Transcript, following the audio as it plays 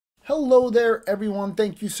Hello there, everyone.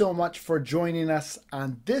 Thank you so much for joining us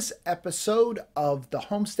on this episode of the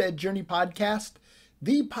Homestead Journey Podcast,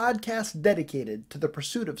 the podcast dedicated to the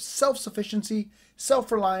pursuit of self-sufficiency,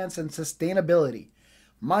 self-reliance, and sustainability.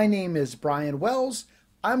 My name is Brian Wells.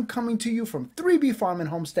 I'm coming to you from 3B Farm and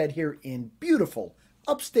Homestead here in beautiful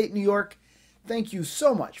upstate New York. Thank you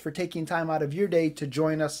so much for taking time out of your day to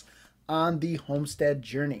join us on the Homestead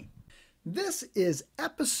Journey. This is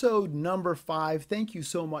episode number 5. Thank you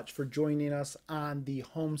so much for joining us on the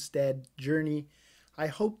Homestead Journey. I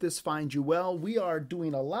hope this finds you well. We are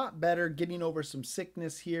doing a lot better, getting over some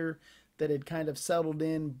sickness here that had kind of settled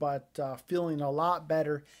in, but feeling a lot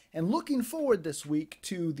better. And looking forward this week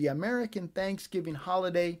to the American Thanksgiving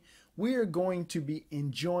holiday. We are going to be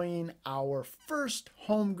enjoying our first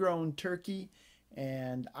homegrown turkey,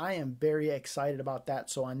 and I am very excited about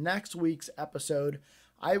that. So on next week's episode,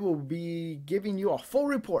 I will be giving you a full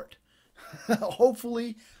report.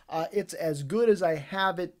 Hopefully, it's as good as I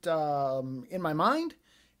have it in my mind,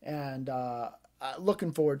 and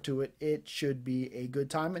looking forward to it. It should be a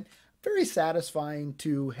good time and very satisfying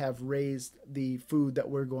to have raised the food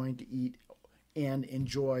that we're going to eat and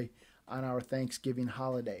enjoy on our Thanksgiving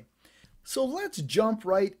holiday. So let's jump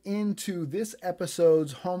right into this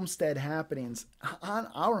episode's homestead happenings. On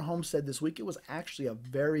our homestead this week, it was actually a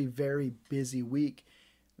very, very busy week.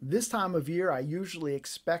 This time of year, I usually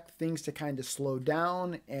expect things to kind of slow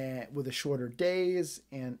down with the shorter days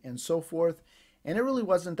and so forth. And it really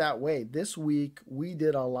wasn't that way. This week, we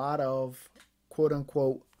did a lot of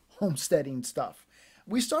quote-unquote homesteading stuff.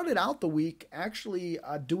 We started out the week actually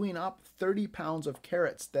doing up 30 pounds of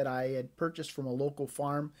carrots that I had purchased from a local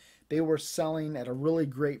farm. They were selling at a really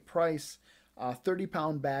great price,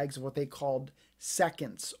 30-pound bags of what they called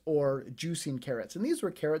seconds or juicing carrots. And these were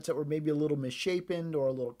carrots that were maybe a little misshapen or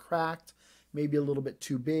a little cracked, maybe a little bit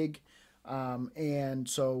too big. And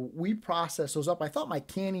so we processed those up. I thought my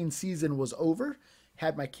canning season was over,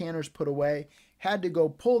 had my canners put away, had to go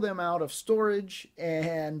pull them out of storage,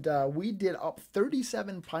 and we did up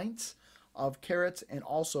 37 pints of carrots and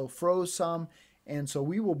also froze some. And so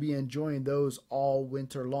we will be enjoying those all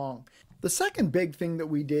winter long. The second big thing that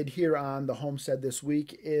we did here on the homestead this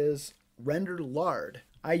week is rendered lard.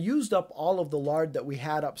 I used up all of the lard that we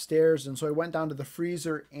had upstairs, and so I went down to the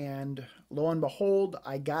freezer, and lo and behold,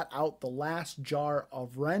 I got out the last jar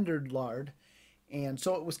of rendered lard. And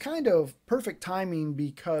so it was kind of perfect timing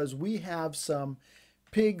because we have some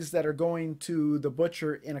pigs that are going to the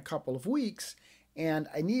butcher in a couple of weeks, and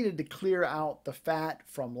I needed to clear out the fat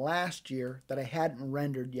from last year that I hadn't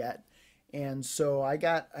rendered yet. And so I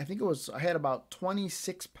had about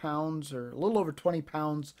 26 pounds or a little over 20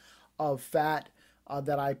 pounds of fat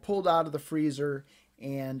that I pulled out of the freezer,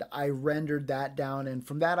 and I rendered that down. And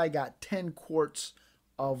from that, I got 10 quarts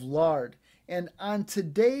of lard. And on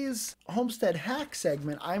today's Homestead Hack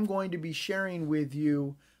segment, I'm going to be sharing with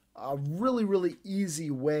you a really, really easy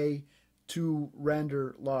way to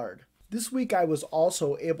render lard. This week, I was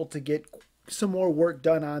also able to get some more work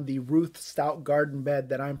done on the Ruth Stout garden bed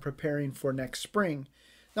that I'm preparing for next spring.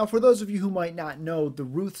 Now, for those of you who might not know, the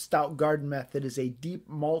Ruth Stout garden method is a deep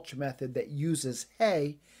mulch method that uses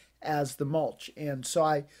hay as the mulch. And so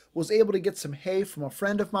I was able to get some hay from a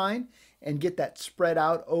friend of mine and get that spread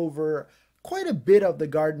out over quite a bit of the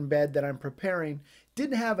garden bed that I'm preparing.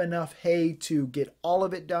 Didn't have enough hay to get all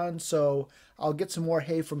of it done, so I'll get some more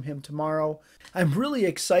hay from him tomorrow. I'm really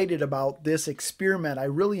excited about this experiment. I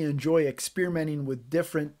really enjoy experimenting with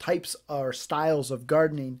different types or styles of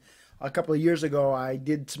gardening. A couple of years ago, I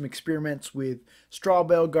did some experiments with straw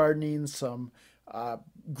bale gardening, some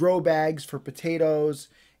grow bags for potatoes,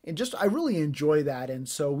 and I really enjoy that. And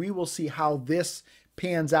so we will see how this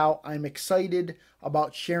pans out. I'm excited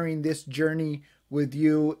about sharing this journey with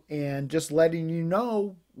you and just letting you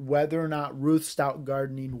know whether or not Ruth Stout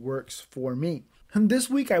gardening works for me. And this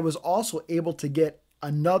week, I was also able to get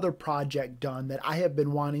another project done that I have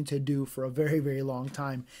been wanting to do for a very, very long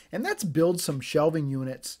time, and that's build some shelving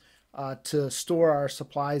units to store our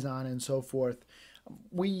supplies on and so forth.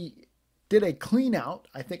 We did a clean out.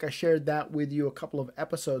 I think I shared that with you a couple of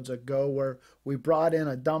episodes ago, where we brought in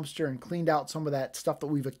a dumpster and cleaned out some of that stuff that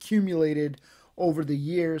we've accumulated over the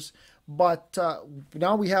years. But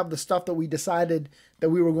now we have the stuff that we decided that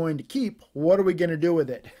we were going to keep. What are we going to do with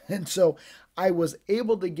it? And so I was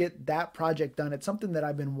able to get that project done. It's something that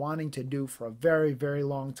I've been wanting to do for a very, very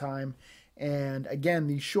long time. And again,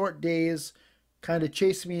 these short days kind of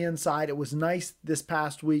chased me inside. It was nice this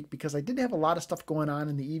past week because I didn't have a lot of stuff going on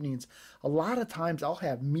in the evenings. A lot of times I'll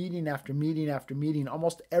have meeting after meeting after meeting.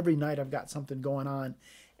 Almost every night I've got something going on.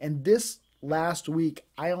 And this last week,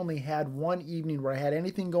 I only had one evening where I had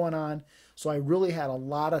anything going on. So I really had a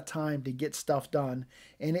lot of time to get stuff done,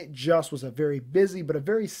 and it just was a very busy but a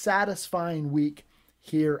very satisfying week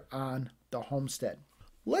here on the homestead.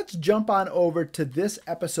 Let's jump on over to this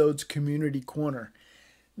episode's Community Corner.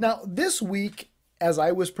 Now, this week, as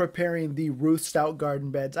I was preparing the Ruth Stout garden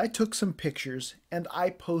beds, I took some pictures and I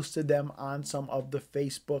posted them on some of the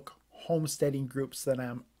Facebook homesteading groups that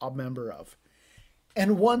I'm a member of.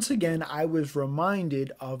 And once again, I was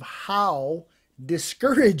reminded of how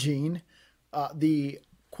discouraging the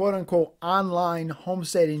quote-unquote online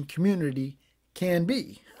homesteading community can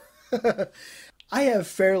be. I have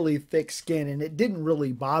fairly thick skin and it didn't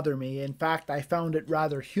really bother me. In fact, I found it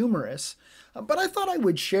rather humorous. But I thought I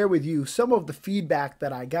would share with you some of the feedback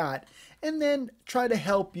that I got and then try to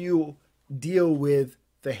help you deal with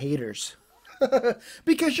the haters.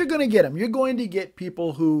 Because you're going to get them. You're going to get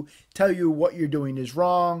people who tell you what you're doing is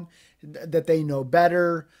wrong, that they know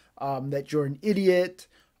better, that you're an idiot.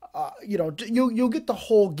 You'll get the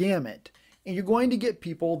whole gamut. And you're going to get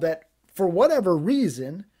people that, for whatever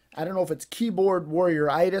reason, I don't know if it's keyboard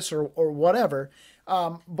warrior-itis or whatever,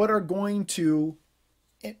 but are going to,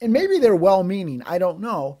 and maybe they're well-meaning, I don't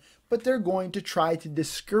know, but they're going to try to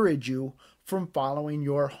discourage you from following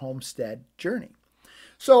your homestead journey.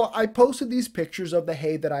 So I posted these pictures of the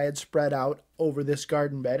hay that I had spread out over this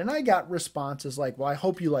garden bed, and I got responses like, well, I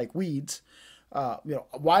hope you like weeds.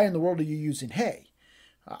 Why in the world are you using hay?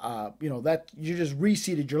 That you just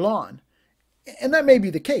reseeded your lawn. And that may be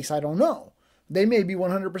the case, I don't know. They may be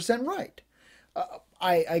 100% right.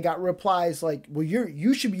 I got replies like, well,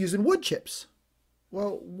 you should be using wood chips.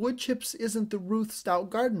 Well, wood chips isn't the Ruth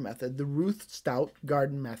Stout garden method. The Ruth Stout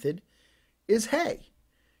garden method is hay.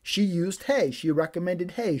 She used hay. She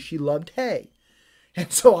recommended hay. She loved hay.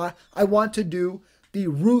 And so I want to do the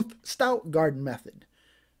Ruth Stout garden method,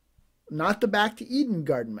 not the Back to Eden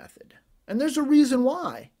garden method. And there's a reason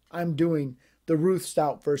why I'm doing the Ruth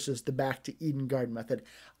Stout versus the Back to Eden garden method.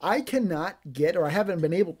 I cannot get, or I haven't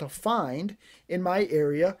been able to find in my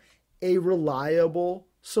area, a reliable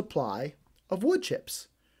supply of wood chips.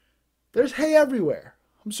 There's hay everywhere.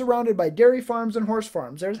 I'm surrounded by dairy farms and horse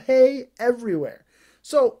farms. There's hay everywhere.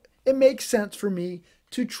 So it makes sense for me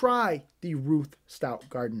to try the Ruth Stout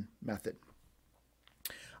garden method.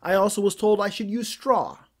 I also was told I should use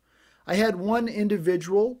straw. I had one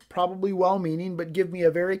individual, probably well-meaning, but give me a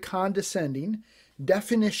very condescending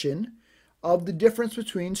definition of the difference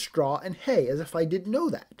between straw and hay, as if I didn't know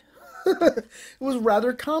that. It was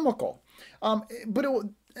rather comical.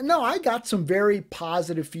 No, I got some very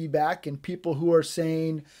positive feedback and people who are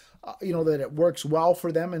saying, that it works well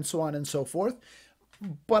for them and so on and so forth.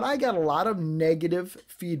 But I got a lot of negative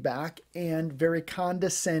feedback and very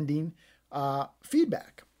condescending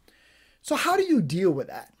feedback. So how do you deal with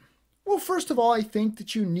that? Well, first of all, I think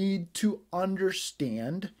that you need to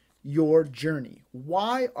understand your journey.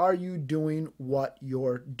 Why are you doing what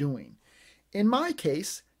you're doing? In my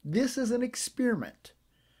case, this is an experiment.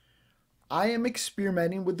 I am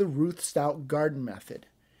experimenting with the Ruth Stout garden method.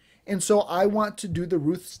 And so I want to do the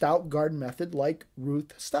Ruth Stout garden method like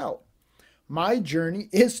Ruth Stout. My journey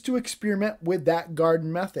is to experiment with that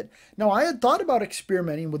garden method. Now, I had thought about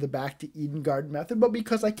experimenting with the Back to Eden garden method, but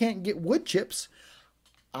because I can't get wood chips,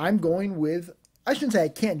 I'm going with, I shouldn't say I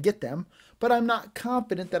can't get them, but I'm not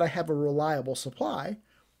confident that I have a reliable supply,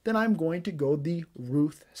 then I'm going to go the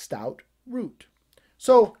Ruth Stout route.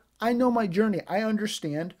 So I know my journey. I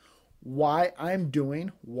understand why I'm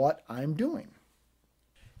doing what I'm doing.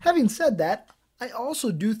 Having said that, I also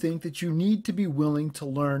do think that you need to be willing to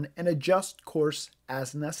learn and adjust course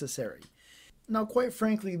as necessary. Now, quite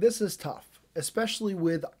frankly, this is tough, especially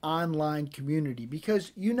with online community,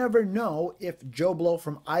 because you never know if Joe Blow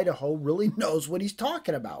from Idaho really knows what he's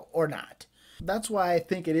talking about or not. That's why I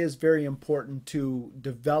think it is very important to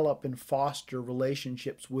develop and foster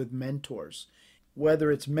relationships with mentors.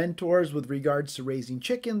 Whether it's mentors with regards to raising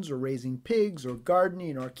chickens or raising pigs or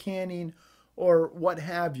gardening or canning or what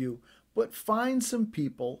have you, but find some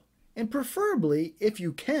people, and preferably, if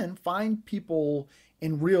you can, find people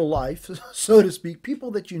in real life, so to speak,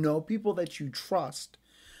 people that you know, people that you trust,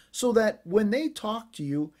 so that when they talk to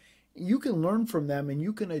you, you can learn from them and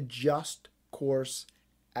you can adjust course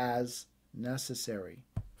as necessary.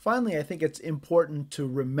 Finally, I think it's important to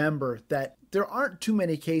remember that there aren't too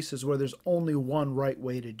many cases where there's only one right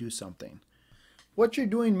way to do something. What you're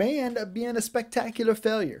doing may end up being a spectacular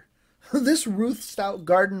failure. This Ruth Stout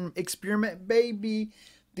garden experiment may be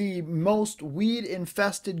the most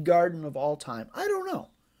weed-infested garden of all time. I don't know.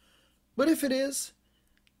 But if it is,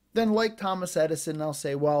 then like Thomas Edison, I'll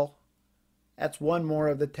say, well, that's one more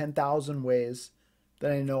of the 10,000 ways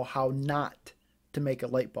that I know how not to make a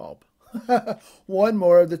light bulb. One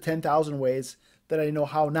more of the 10,000 ways that I know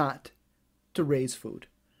how not to raise food.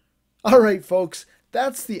 All right, folks,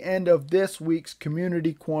 that's the end of this week's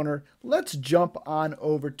Community Corner. Let's jump on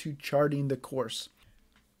over to charting the course.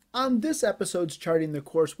 On this episode's Charting the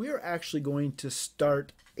Course, we are actually going to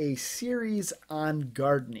start a series on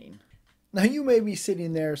gardening. Now, you may be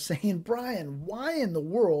sitting there saying, Brian, why in the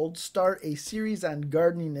world start a series on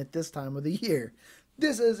gardening at this time of the year?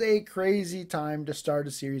 This is a crazy time to start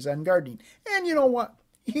a series on gardening. And you know what?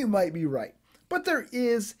 You might be right. But there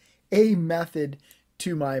is a method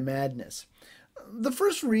to my madness. The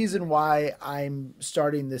first reason why I'm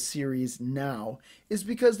starting this series now is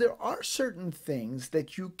because there are certain things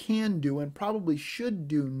that you can do and probably should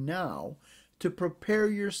do now to prepare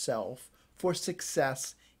yourself for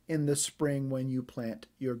success in the spring when you plant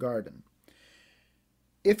your garden.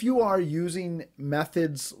 If you are using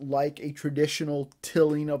methods like a traditional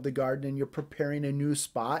tilling of the garden and you're preparing a new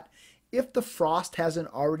spot, if the frost hasn't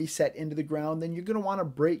already set into the ground, then you're going to want to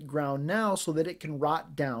break ground now so that it can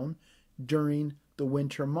rot down during the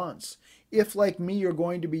winter months. If, like me, you're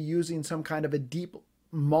going to be using some kind of a deep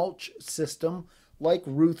mulch system like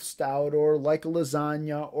Ruth Stout or like a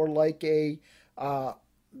lasagna or like a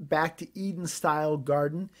back to Eden style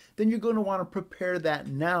garden, then you're going to want to prepare that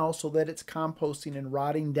now so that it's composting and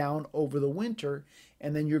rotting down over the winter,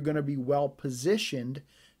 and then you're going to be well positioned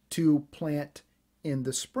to plant in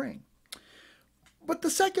the spring. But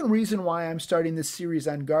the second reason why I'm starting this series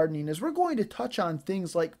on gardening is we're going to touch on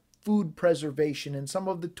things like food preservation and some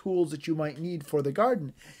of the tools that you might need for the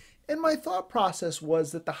garden. And my thought process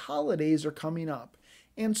was that the holidays are coming up.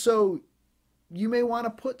 And so you may want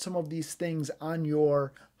to put some of these things on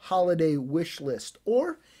your holiday wish list.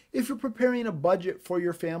 Or if you're preparing a budget for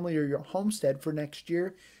your family or your homestead for next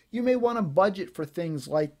year, you may want to budget for things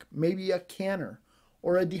like maybe a canner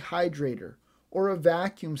or a dehydrator or a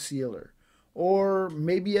vacuum sealer or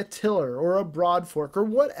maybe a tiller or a broad fork or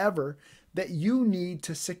whatever that you need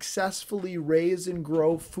to successfully raise and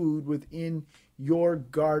grow food within your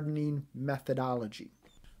gardening methodology.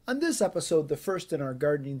 On this episode, the first in our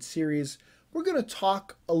gardening series, we're going to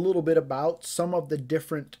talk a little bit about some of the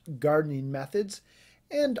different gardening methods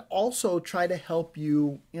and also try to help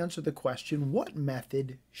you answer the question, what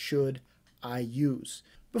method should I use?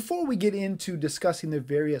 Before we get into discussing the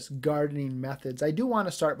various gardening methods, I do want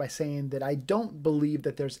to start by saying that I don't believe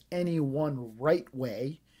that there's any one right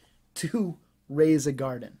way to raise a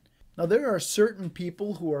garden. Now, there are certain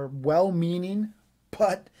people who are well-meaning,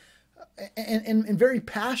 but and very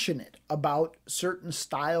passionate about certain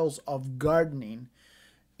styles of gardening,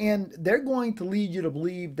 and they're going to lead you to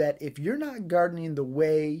believe that if you're not gardening the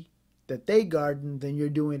way that they garden, then you're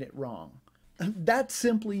doing it wrong. That's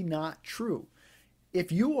simply not true.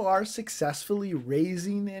 If you are successfully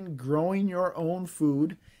raising and growing your own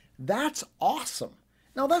food, that's awesome.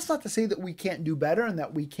 Now, that's not to say that we can't do better and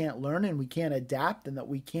that we can't learn and we can't adapt and that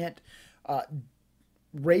we can't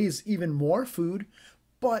raise even more food.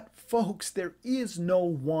 But, folks, there is no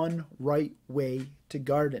one right way to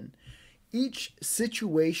garden. Each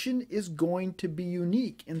situation is going to be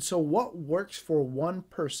unique. And so what works for one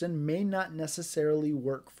person may not necessarily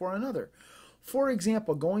work for another. For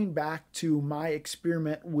example, going back to my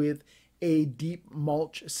experiment with a deep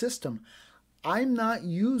mulch system, I'm not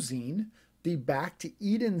using the back to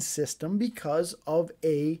Eden system because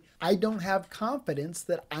I don't have confidence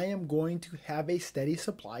that I am going to have a steady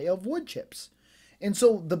supply of wood chips. And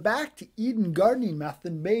so the back to Eden gardening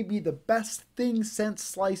method may be the best thing since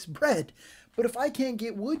sliced bread. But if I can't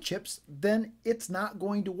get wood chips, then it's not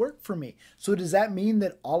going to work for me. So does that mean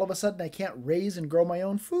that all of a sudden I can't raise and grow my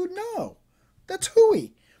own food? No, that's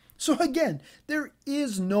hooey. So again, there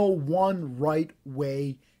is no one right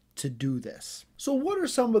way to do this. So what are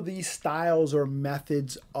some of these styles or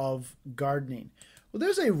methods of gardening? Well,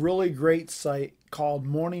 there's a really great site called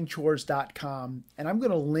morningchores.com, and I'm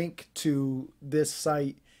going to link to this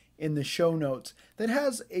site in the show notes that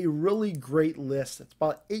has a really great list. It's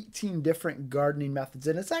about 18 different gardening methods,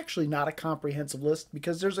 and it's actually not a comprehensive list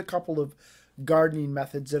because there's a couple of gardening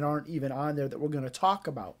methods that aren't even on there that we're going to talk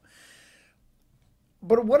about.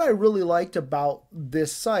 But what I really liked about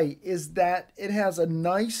this site is that it has a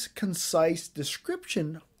nice, concise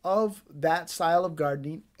description of that style of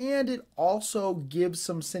gardening, and it also gives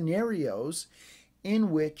some scenarios in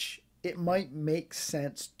which it might make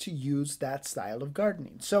sense to use that style of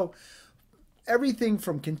gardening. So everything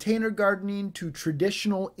from container gardening to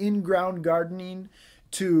traditional in-ground gardening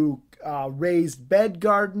to raised bed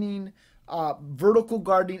gardening, vertical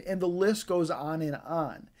gardening, and the list goes on and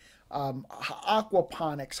on.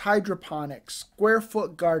 Aquaponics, hydroponics, square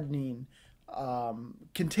foot gardening,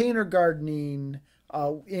 container gardening,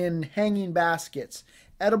 in hanging baskets,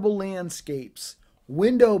 edible landscapes,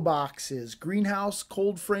 window boxes, greenhouse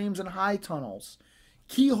cold frames and high tunnels,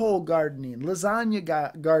 keyhole gardening,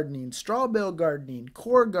 lasagna gardening, straw bale gardening,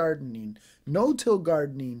 core gardening, no-till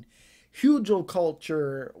gardening,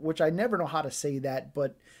 hugelkultur, which I never know how to say that,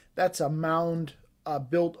 but that's a mound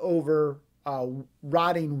built over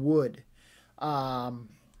rotting wood. And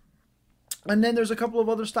then there's a couple of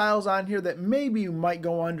other styles on here that maybe might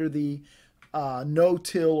go under the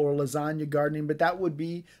no-till or lasagna gardening, but that would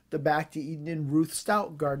be the Back to Eden and Ruth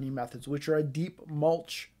Stout gardening methods, which are a deep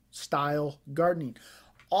mulch style gardening.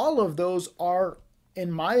 All of those are,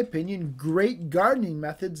 in my opinion, great gardening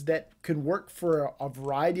methods that can work for a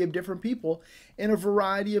variety of different people in a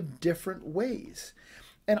variety of different ways.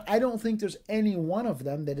 And I don't think there's any one of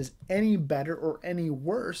them that is any better or any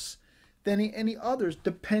worse than any others,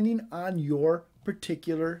 depending on your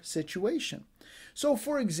particular situation. So,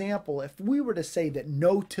 for example, if we were to say that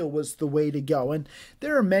no-till was the way to go, and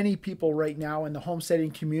there are many people right now in the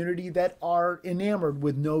homesteading community that are enamored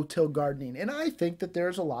with no-till gardening, and I think that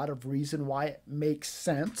there's a lot of reason why it makes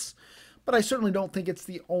sense, but I certainly don't think it's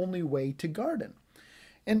the only way to garden.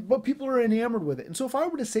 But people are enamored with it. And so if I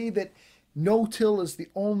were to say that no-till is the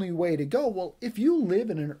only way to go, well, if you live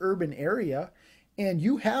in an urban area and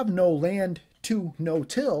you have no land to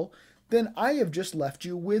no-till, then I have just left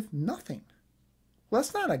you with nothing. Well,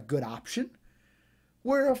 that's not a good option.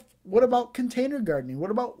 What about container gardening?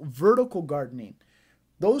 What about vertical gardening?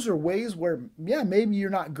 Those are ways where, yeah, maybe you're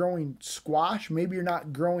not growing squash, maybe you're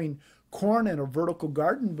not growing corn in a vertical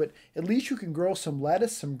garden, but at least you can grow some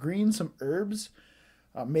lettuce, some greens, some herbs,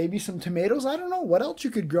 maybe some tomatoes. I don't know what else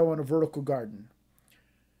you could grow in a vertical garden.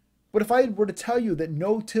 But if I were to tell you that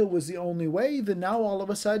no-till was the only way, then now all of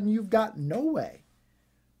a sudden you've got no way.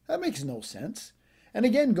 That makes no sense. And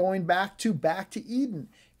again, going back to Eden,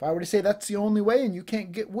 if I were to say that's the only way and you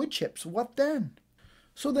can't get wood chips, what then?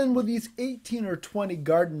 So then with these 18 or 20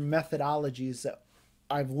 garden methodologies that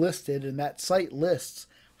I've listed and that site lists,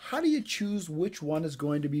 how do you choose which one is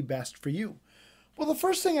going to be best for you? Well, the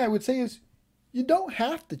first thing I would say is you don't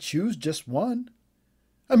have to choose just one.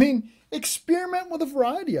 I mean, experiment with a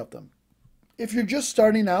variety of them. If you're just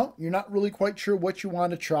starting out, you're not really quite sure what you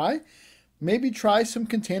want to try, maybe try some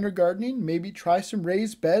container gardening, maybe try some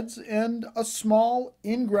raised beds and a small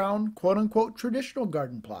in-ground, quote-unquote, traditional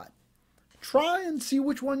garden plot. Try and see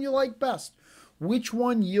which one you like best, which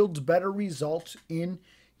one yields better results in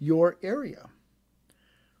your area.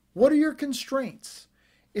 What are your constraints?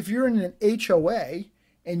 If you're in an HOA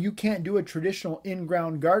and you can't do a traditional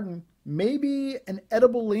in-ground garden, maybe an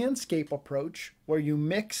edible landscape approach where you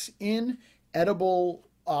mix in edible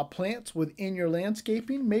plants within your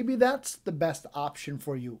landscaping, maybe that's the best option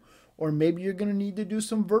for you. Or maybe you're going to need to do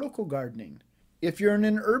some vertical gardening. If you're in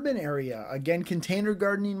an urban area, again, container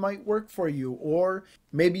gardening might work for you. Or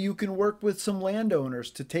maybe you can work with some landowners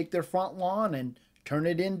to take their front lawn and turn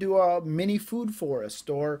it into a mini food forest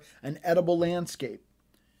or an edible landscape.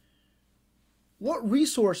 What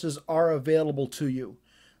resources are available to you?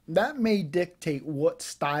 That may dictate what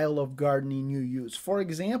style of gardening you use. For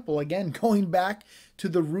example, again, going back to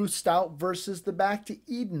the Ruth Stout versus the Back to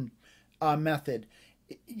Eden method.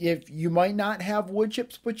 If you might not have wood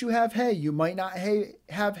chips, but you have hay. You might not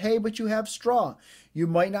have hay, but you have straw. You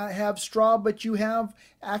might not have straw, but you have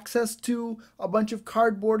access to a bunch of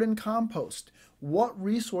cardboard and compost. What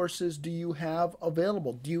resources do you have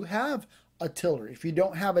available? Do you have a tiller? If you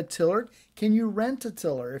don't have a tiller, can you rent a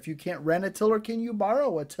tiller? If you can't rent a tiller, can you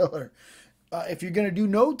borrow a tiller? If you're going to do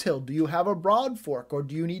no-till, do you have a broad fork or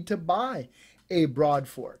do you need to buy a broad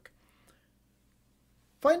fork?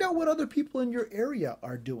 Find out what other people in your area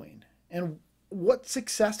are doing and what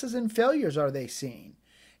successes and failures are they seeing.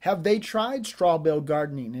 Have they tried straw bale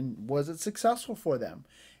gardening and was it successful for them?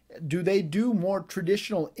 Do they do more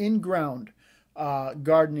traditional in-ground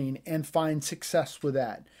gardening and find success with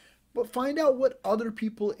that? But find out what other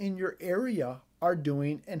people in your area are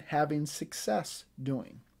doing and having success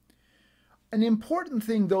doing. An important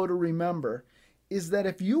thing, though, to remember is that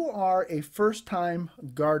if you are a first-time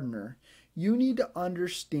gardener, you need to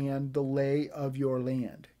understand the lay of your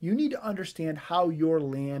land. You need to understand how your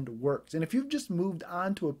land works. And if you've just moved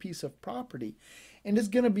onto a piece of property, and it's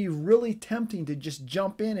going to be really tempting to just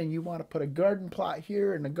jump in and you want to put a garden plot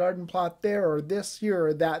here and a garden plot there or this here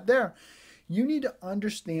or that there, you need to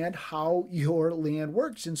understand how your land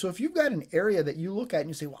works. And so if you've got an area that you look at and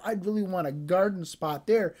you say, well, I'd really want a garden spot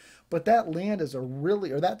there, but that land is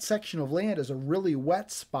that section of land is a really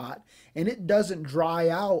wet spot and it doesn't dry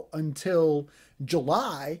out until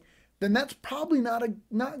July, then that's probably not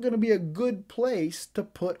going to be a good place to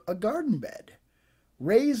put a garden bed.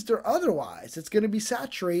 raised or otherwise. It's going to be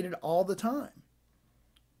saturated all the time.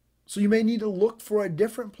 So you may need to look for a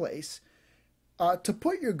different place to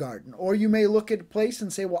put your garden. Or you may look at a place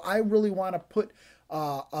and say, well, I really want to put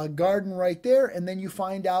a garden right there. And then you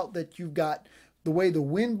find out that you've got the way the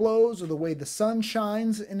wind blows or the way the sun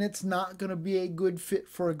shines, and it's not going to be a good fit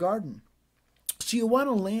for a garden. So you want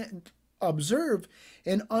to observe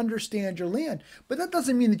and understand your land. But that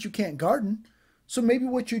doesn't mean that you can't garden. So maybe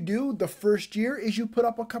what you do the first year is you put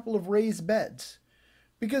up a couple of raised beds,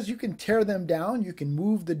 because you can tear them down. You can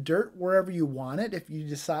move the dirt wherever you want it. If you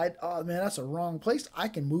decide, oh man, that's a wrong place, I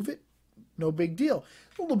can move it. No big deal.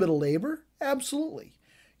 A little bit of labor, absolutely.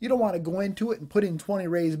 You don't want to go into it and put in 20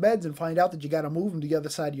 raised beds and find out that you got to move them to the other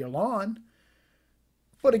side of your lawn.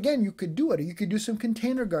 But again, you could do it, or you could do some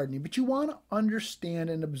container gardening, but you want to understand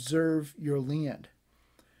and observe your land.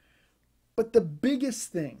 But the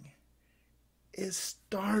biggest thing is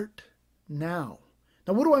start now.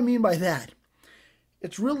 Now, what do I mean by that?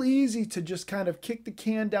 It's real easy to just kind of kick the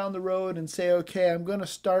can down the road and say, okay, I'm going to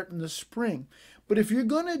start in the spring. But if you're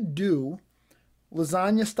going to do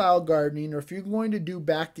lasagna style gardening, or if you're going to do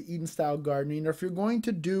back to Eden style gardening, or if you're going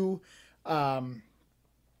to do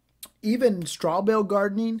even straw bale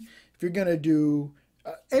gardening, if you're going to do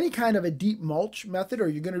any kind of a deep mulch method, or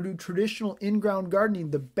you're going to do traditional in-ground gardening,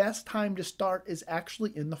 the best time to start is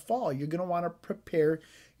actually in the fall. You're going to want to prepare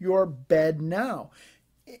your bed now.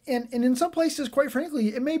 And in some places, quite frankly,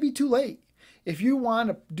 it may be too late. If you want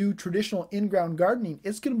to do traditional in-ground gardening,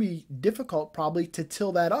 it's going to be difficult probably to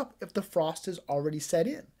till that up if the frost is already set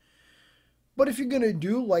in. But if you're going to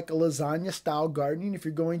do like a lasagna style gardening, if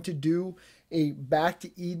you're going to do a back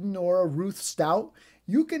to Eden or a Ruth Stout,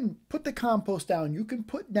 you can put the compost down. You can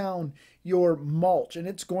put down your mulch and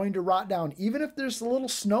it's going to rot down. Even if there's a little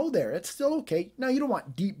snow there, it's still okay. Now, you don't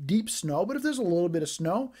want deep, deep snow, but if there's a little bit of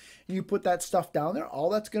snow and you put that stuff down there, all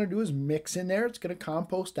that's going to do is mix in there. It's going to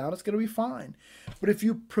compost down. It's going to be fine. But if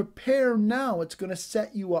you prepare now, it's going to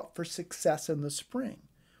set you up for success in the spring.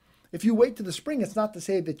 If you wait to the spring, it's not to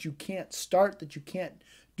say that you can't start, that you can't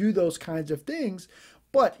do those kinds of things,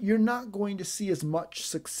 but you're not going to see as much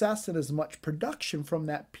success and as much production from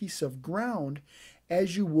that piece of ground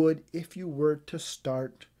as you would if you were to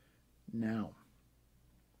start now.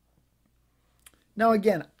 Now,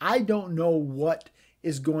 again, I don't know what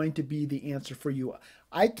is going to be the answer for you.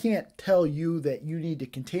 I can't tell you that you need to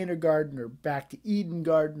container garden or back to Eden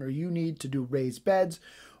garden, or you need to do raised beds,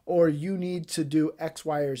 or you need to do X,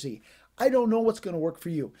 Y, or Z. I don't know what's going to work for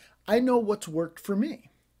you. I know what's worked for me.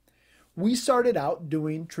 We started out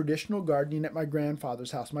doing traditional gardening at my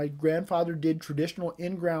grandfather's house. My grandfather did traditional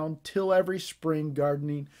in-ground till every spring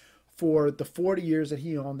gardening for the 40 years that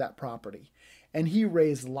he owned that property. And he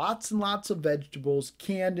raised lots and lots of vegetables,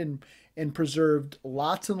 canned and preserved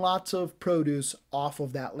lots and lots of produce off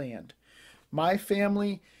of that land. My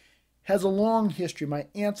family has a long history. My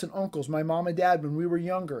aunts and uncles, my mom and dad, when we were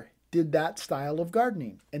younger, did that style of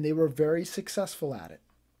gardening, and they were very successful at it.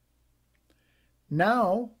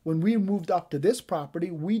 Now, when we moved up to this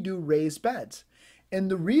property, we do raised beds.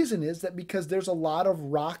 And the reason is that because there's a lot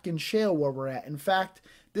of rock and shale where we're at. In fact,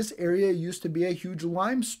 this area used to be a huge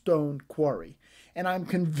limestone quarry. And I'm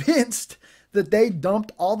convinced that they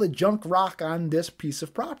dumped all the junk rock on this piece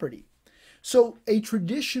of property. So a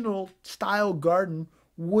traditional style garden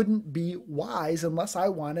wouldn't be wise unless I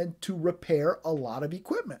wanted to repair a lot of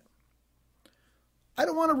equipment. I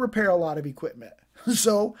don't want to repair a lot of equipment.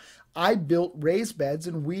 So I built raised beds,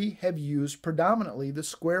 and we have used predominantly the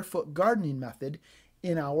square foot gardening method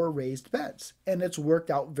in our raised beds. And it's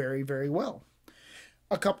worked out very, very well.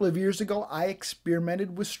 A couple of years ago, I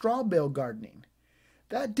experimented with straw bale gardening.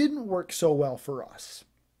 That didn't work so well for us.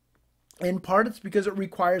 In part, it's because it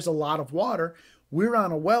requires a lot of water. We're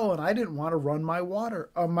on a well, and I didn't want to run my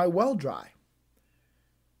well dry.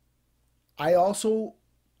 I also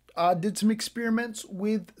did some experiments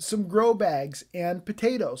with some grow bags and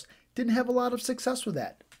potatoes. Didn't have a lot of success with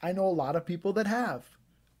that. I know a lot of people that have.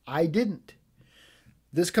 I didn't.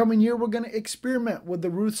 This coming year, we're going to experiment with the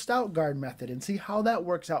Ruth Stout garden method and see how that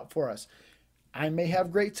works out for us. I may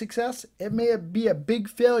have great success. It may be a big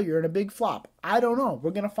failure and a big flop. I don't know.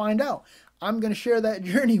 We're going to find out. I'm going to share that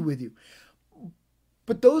journey with you.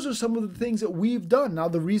 But those are some of the things that we've done. Now,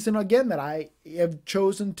 the reason, again, that I have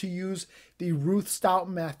chosen to use the Ruth Stout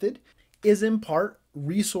method is in part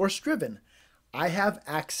resource-driven. I have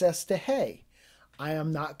access to hay. I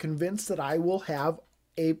am not convinced that I will have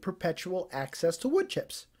a perpetual access to wood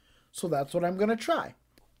chips. So that's what I'm going to try.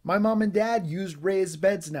 My mom and dad used raised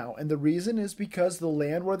beds now, and the reason is because the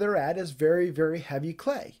land where they're at is very, very heavy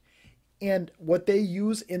clay. And what they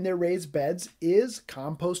use in their raised beds is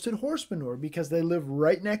composted horse manure because they live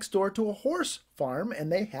right next door to a horse farm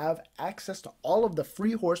and they have access to all of the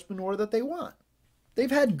free horse manure that they want.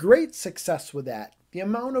 They've had great success with that. The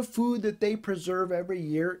amount of food that they preserve every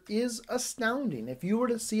year is astounding. If you were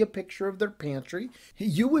to see a picture of their pantry,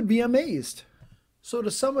 you would be amazed. So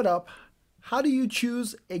to sum it up, how do you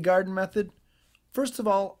choose a garden method? First of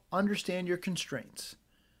all, understand your constraints.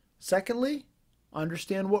 Secondly,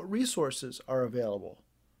 understand what resources are available.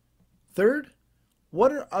 Third,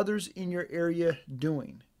 what are others in your area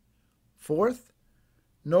doing? Fourth,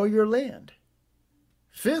 know your land.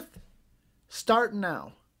 Fifth, start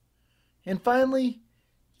now. And finally,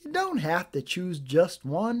 you don't have to choose just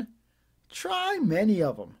one. Try many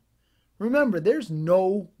of them. Remember, there's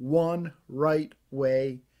no one right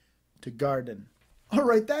way to garden. All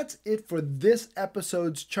right, that's it for this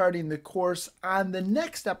episode's Charting the Course. On the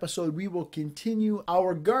next episode, we will continue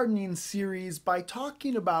our gardening series by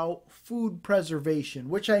talking about food preservation,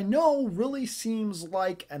 which I know really seems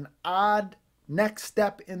like an odd next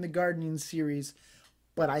step in the gardening series,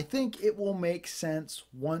 but I think it will make sense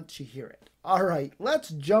once you hear it. All right, let's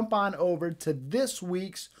jump on over to this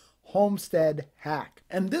week's Homestead Hack.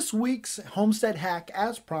 And this week's Homestead Hack,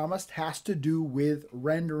 as promised, has to do with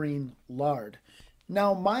rendering lard.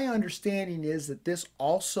 Now, my understanding is that this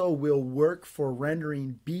also will work for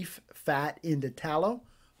rendering beef fat into tallow,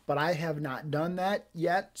 but I have not done that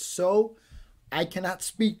yet, so I cannot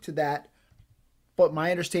speak to that. But my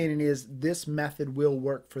understanding is this method will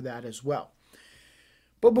work for that as well.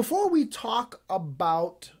 But before we talk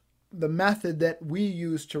about the method that we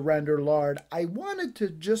use to render lard, I wanted to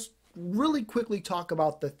just really quickly talk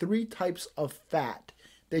about the 3 types of fat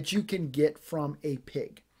that you can get from a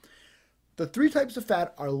pig. The 3 types of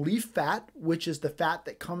fat are leaf fat, which is the fat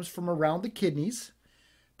that comes from around the kidneys.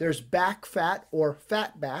 There's back fat or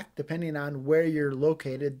fat back, depending on where you're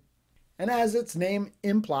located. And as its name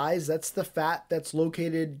implies, that's the fat that's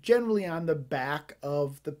located generally on the back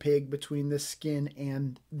of the pig between the skin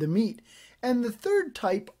and the meat. And the 3rd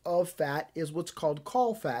type of fat is what's called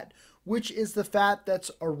caul fat, which is the fat that's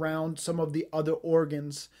around some of the other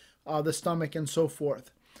organs, the stomach and so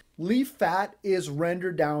forth. Leaf fat is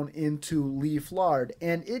rendered down into leaf lard,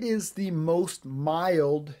 and it is the most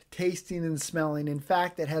mild tasting and smelling. In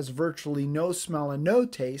fact, it has virtually no smell and no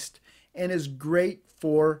taste and is great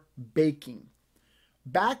for baking.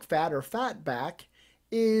 Back fat or fat back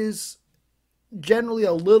is generally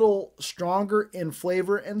a little stronger in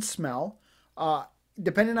flavor and smell.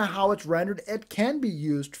 Depending on how it's rendered, it can be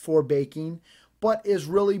used for baking, but is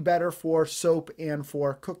really better for soap and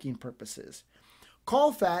for cooking purposes.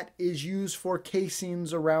 Caul fat is used for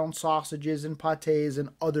casings around sausages and pâtés and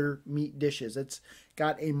other meat dishes. It's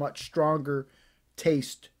got a much stronger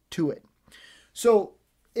taste to it. So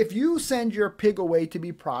if you send your pig away to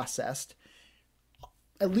be processed,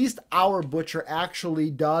 at least our butcher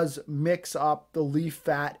actually does mix up the leaf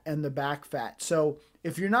fat and the back fat. So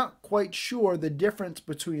if you're not quite sure the difference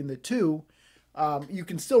between the two, you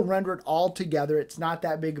can still render it all together. It's not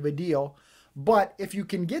that big of a deal. But if you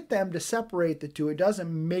can get them to separate the two, it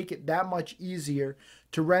doesn't make it that much easier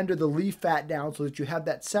to render the leaf fat down so that you have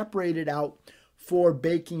that separated out for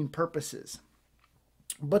baking purposes.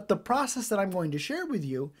 But the process that I'm going to share with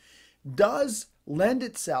you does lend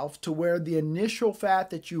itself to where the initial fat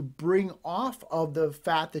that you bring off of the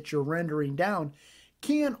fat that you're rendering down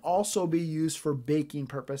can also be used for baking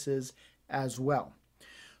purposes as well.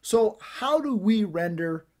 So how do we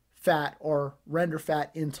render fat or render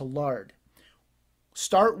fat into lard?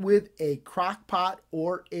 Start with a crock pot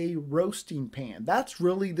or a roasting pan. That's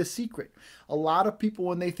really the secret. A lot of people,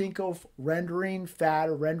 when they think of rendering fat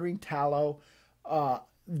or rendering tallow,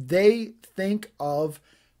 they think of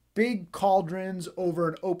big cauldrons over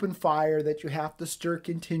an open fire that you have to stir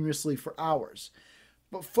continuously for hours.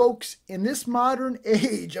 But folks, in this modern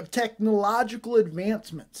age of technological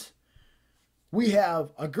advancements, we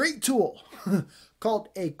have a great tool called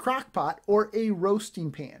a crock pot or a roasting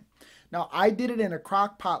pan. Now, I did it in a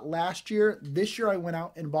crock pot last year. This year I went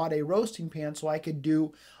out and bought a roasting pan so I could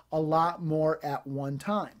do a lot more at one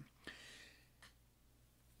time.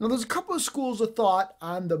 Now, there's a couple of schools of thought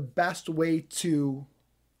on the best way to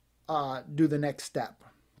do the next step.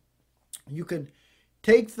 You can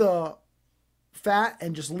take the fat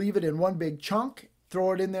and just leave it in one big chunk,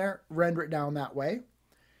 throw it in there, render it down that way.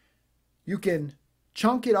 You can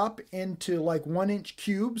chunk it up into like 1-inch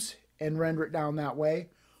cubes and render it down that way.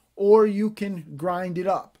 Or you can grind it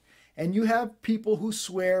up. And you have people who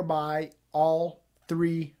swear by all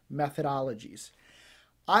 3 methodologies.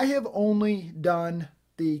 I have only done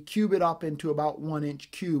the cube it up into about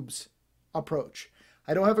 1-inch cubes approach.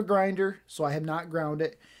 I don't have a grinder, so I have not ground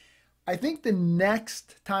it. I think the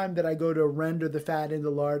next time that I go to render the fat into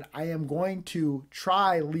lard, I am going to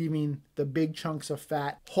try leaving the big chunks of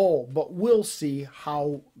fat whole, but we'll see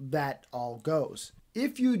how that all goes.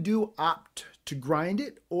 If you do opt to grind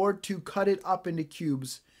it or to cut it up into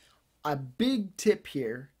cubes, a big tip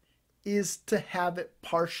here is to have it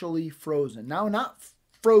partially frozen. Now, not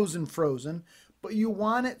frozen, but you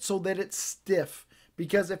want it so that it's stiff,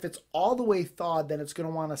 because if it's all the way thawed, then it's going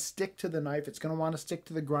to want to stick to the knife. It's going to want to stick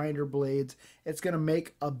to the grinder blades. It's going to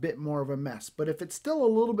make a bit more of a mess. But if it's still a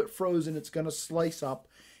little bit frozen, it's going to slice up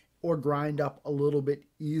or grind up a little bit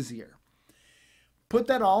easier. Put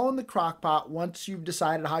that all in the crock pot once you've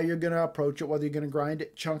decided how you're going to approach it, whether you're going to grind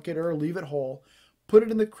it, chunk it, or leave it whole. Put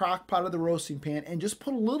it in the crock pot of the roasting pan and just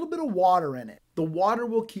put a little bit of water in it. The water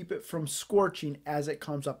will keep it from scorching as it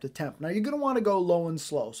comes up to temp. Now you're going to want to go low and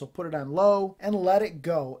slow. So put it on low and let it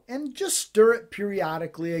go and just stir it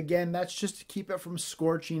periodically. Again, that's just to keep it from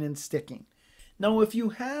scorching and sticking. Now if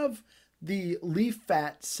you have the leaf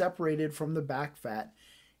fat separated from the back fat,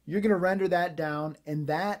 you're going to render that down, and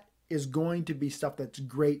that is going to be stuff that's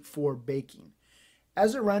great for baking.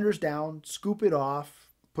 As it renders down, scoop it off.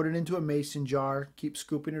 Put it into a mason jar, keep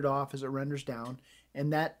scooping it off as it renders down,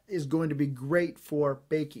 and that is going to be great for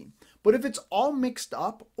baking. But if it's all mixed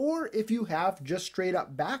up, or if you have just straight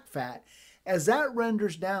up back fat, as that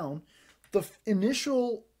renders down, the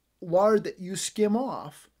initial lard that you skim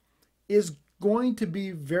off is going to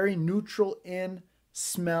be very neutral in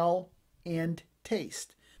smell and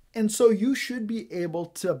taste. And so you should be able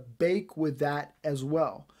to bake with that as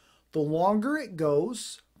well. The longer it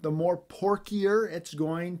goes, the more porkier it's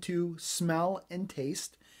going to smell and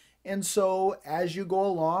taste. And so as you go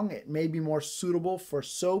along, it may be more suitable for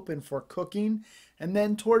soap and for cooking. And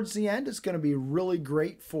then towards the end, it's going to be really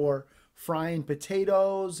great for frying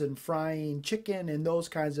potatoes and frying chicken and those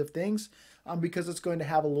kinds of things, because it's going to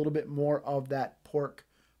have a little bit more of that pork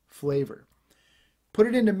flavor. Put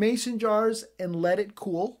it into mason jars and let it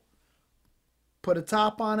cool. Put a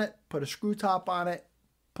top on it, put a screw top on it,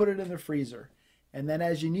 put it in the freezer. And then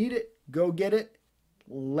as you need it, go get it,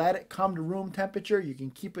 let it come to room temperature. You can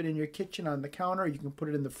keep it in your kitchen on the counter. You can put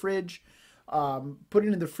it in the fridge. Putting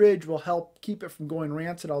it in the fridge will help keep it from going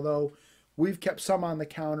rancid, although we've kept some on the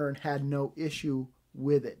counter and had no issue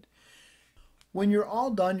with it. When you're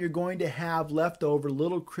all done, you're going to have leftover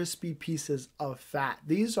little crispy pieces of fat.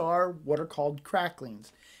 These are what are called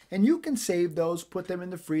cracklings. And you can save those, put them in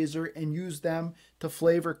the freezer, and use them to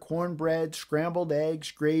flavor cornbread, scrambled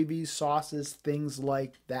eggs, gravies, sauces, things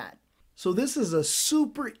like that. So this is a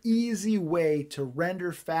super easy way to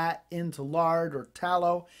render fat into lard or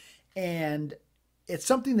tallow, and it's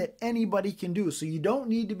something that anybody can do. So you don't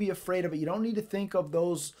need to be afraid of it. You don't need to think of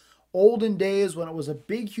those olden days when it was a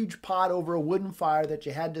big, huge pot over a wooden fire that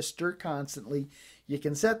you had to stir constantly. You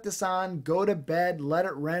can set this on, go to bed, let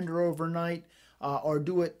it render overnight, or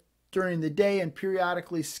do it during the day and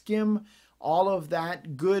periodically skim all of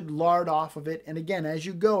that good lard off of it. And again, as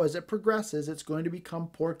you go, as it progresses, it's going to become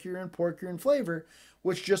porkier and porkier in flavor,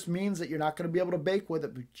 which just means that you're not going to be able to bake with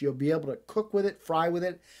it, but you'll be able to cook with it, fry with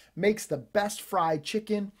it. Makes the best fried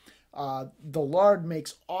chicken. The lard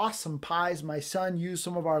makes awesome pies. My son used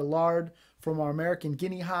some of our lard from our American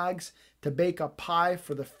Guinea Hogs to bake a pie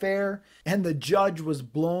for the fair, and the judge was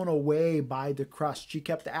blown away by the crust. She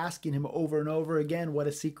kept asking him over and over again what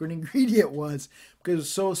a secret ingredient was,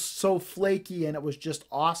 because it was so flaky, and it was just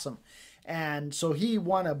awesome. And so he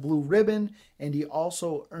won a blue ribbon, and he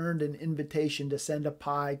also earned an invitation to send a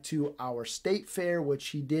pie to our state fair, which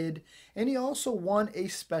he did, and he also won a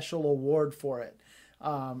special award for it.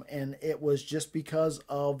 And it was just because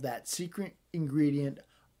of that secret ingredient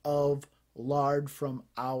of lard from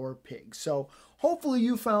our pigs. So hopefully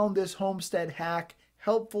you found this homestead hack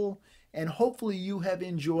helpful, and hopefully you have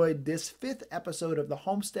enjoyed this 5th episode of the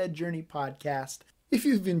Homestead Journey Podcast. If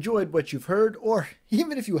you've enjoyed what you've heard, or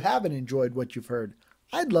even if you haven't enjoyed what you've heard,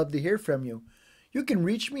 I'd love to hear from you. You can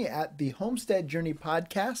reach me at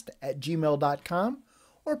TheHomesteadJourneyPodcast at gmail.com,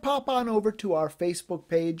 or pop on over to our Facebook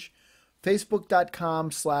page,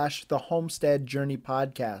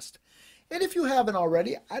 facebook.com/TheHomesteadJourneyPodcast. And if you haven't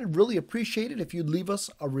already, I'd really appreciate it if you'd leave us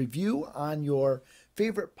a review on your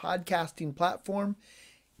favorite podcasting platform,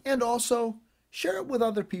 and also share it with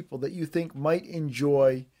other people that you think might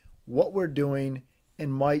enjoy what we're doing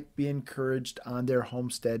and might be encouraged on their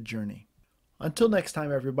homestead journey. Until next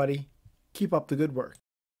time, everybody, keep up the good work.